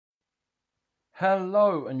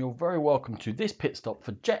Hello, and you're very welcome to this pit stop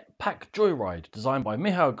for Jetpack Joyride, designed by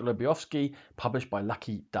Michal Golebiowski, published by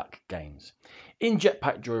Lucky Duck Games. In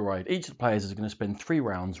Jetpack Joyride, each of the players is going to spend 3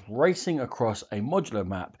 rounds racing across a modular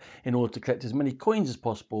map in order to collect as many coins as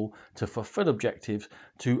possible to fulfill objectives,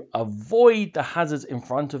 to avoid the hazards in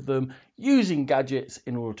front of them, using gadgets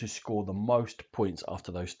in order to score the most points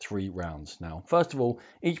after those 3 rounds. Now, first of all,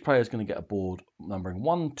 each player is going to get a board numbering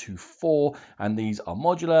 1 to 4, and these are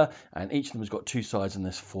modular, and each of them has got 2 sides and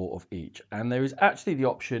there's 4 of each. And there is actually the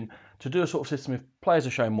option to do a sort of system if players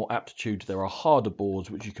are showing more aptitude. There are harder boards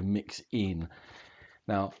which you can mix in.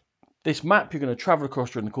 Now, this map you're going to travel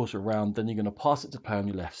across during the course of a round, then you're going to pass it to play on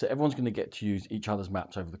your left. So everyone's going to get to use each other's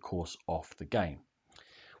maps over the course of the game.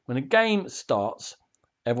 When a game starts,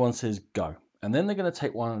 everyone says go. And then they're going to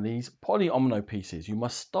take one of these polyomino pieces. You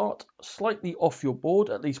must start slightly off your board,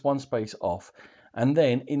 at least one space off. And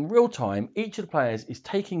then in real time, each of the players is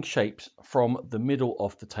taking shapes from the middle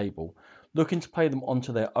of the table, looking to play them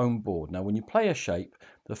onto their own board. Now, when you play a shape,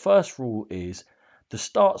 the first rule is the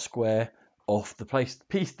start square of the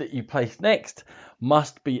piece that you place next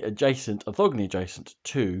must be adjacent, orthogonally adjacent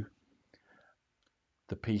to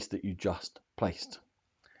the piece that you just placed.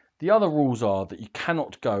 The other rules are that you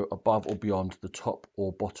cannot go above or beyond the top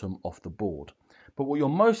or bottom of the board. But what you're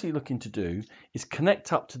mostly looking to do is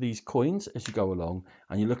connect up to these coins as you go along,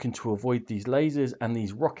 and you're looking to avoid these lasers and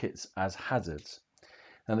these rockets as hazards.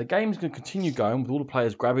 Now the game is going to continue going with all the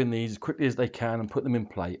players grabbing these as quickly as they can and put them in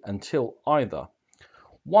play until either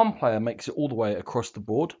one player makes it all the way across the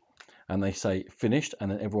board and they say finished,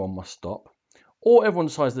 and then everyone must stop, or everyone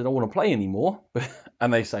decides they don't want to play anymore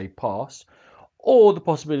and they say pass. Or the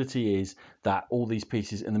possibility is that all these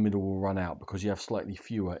pieces in the middle will run out because you have slightly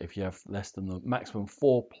fewer if you have less than the maximum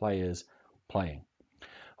 4 players playing.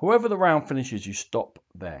 However the round finishes, you stop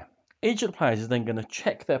there. Each of the players is then going to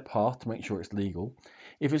check their path to make sure it's legal.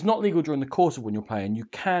 If it's not legal during the course of when you're playing, you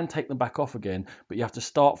can take them back off again, but you have to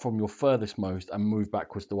start from your furthest most and move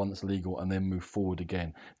backwards to the one that's legal and then move forward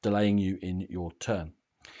again, delaying you in your turn.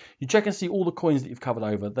 You check and see all the coins that you've covered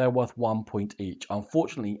over. They're worth 1 point each.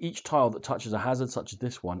 Unfortunately, each tile that touches a hazard such as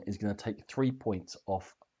this one is going to take 3 points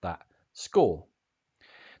off that score.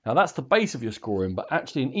 Now that's the base of your scoring, but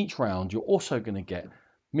actually in each round you're also going to get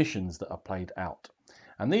missions that are played out.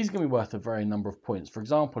 And these are going to be worth a varying number of points. For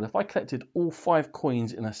example, if I collected all 5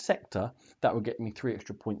 coins in a sector, that would get me 3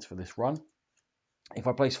 extra points for this run. If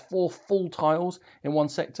I place 4 full tiles in one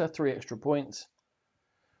sector, 3 extra points.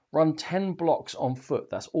 Run 10 blocks on foot,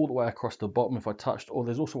 that's all the way across the bottom if I touched, or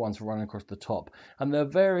there's also ones for running across the top. And there are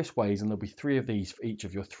various ways, and there'll be 3 of these for each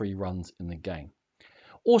of your 3 runs in the game.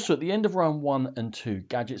 Also, at the end of round 1 and 2,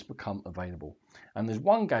 gadgets become available. And there's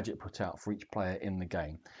 1 gadget put out for each player in the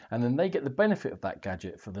game. And then they get the benefit of that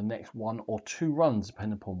gadget for the next 1 or 2 runs,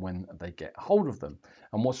 depending upon when they get hold of them.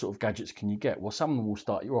 And what sort of gadgets can you get? Well, some of them will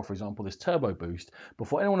start you off. For example, this turbo boost.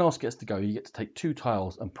 Before anyone else gets to go, you get to take 2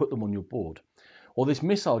 tiles and put them on your board. Or this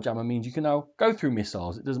missile jammer means you can now go through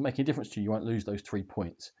missiles. It doesn't make any difference to you. You won't lose those 3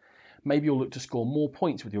 points. Maybe you'll look to score more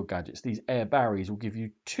points with your gadgets. These air barriers will give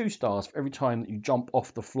you 2 stars for every time that you jump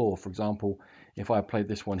off the floor. For example, if I played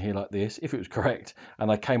this one here like this, if it was correct,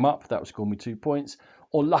 and I came up, that would score me 2 points.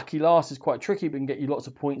 Or lucky last is quite tricky, but can get you lots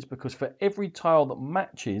of points because for every tile that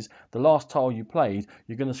matches the last tile you played,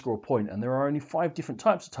 you're going to score a point. And there are only 5 different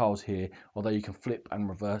types of tiles here, although you can flip and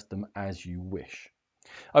reverse them as you wish.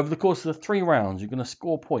 Over the course of the 3 rounds, you're going to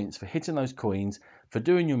score points for hitting those coins, for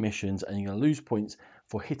doing your missions, and you're going to lose points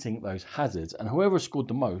for hitting those hazards. And whoever has scored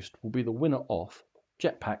the most will be the winner of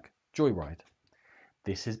Jetpack Joyride.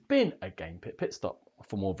 This has been a Game Pit Stop.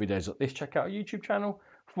 For more videos like this, check out our YouTube channel.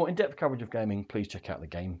 For more in-depth coverage of gaming, please check out the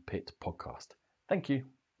Game Pit podcast. Thank you.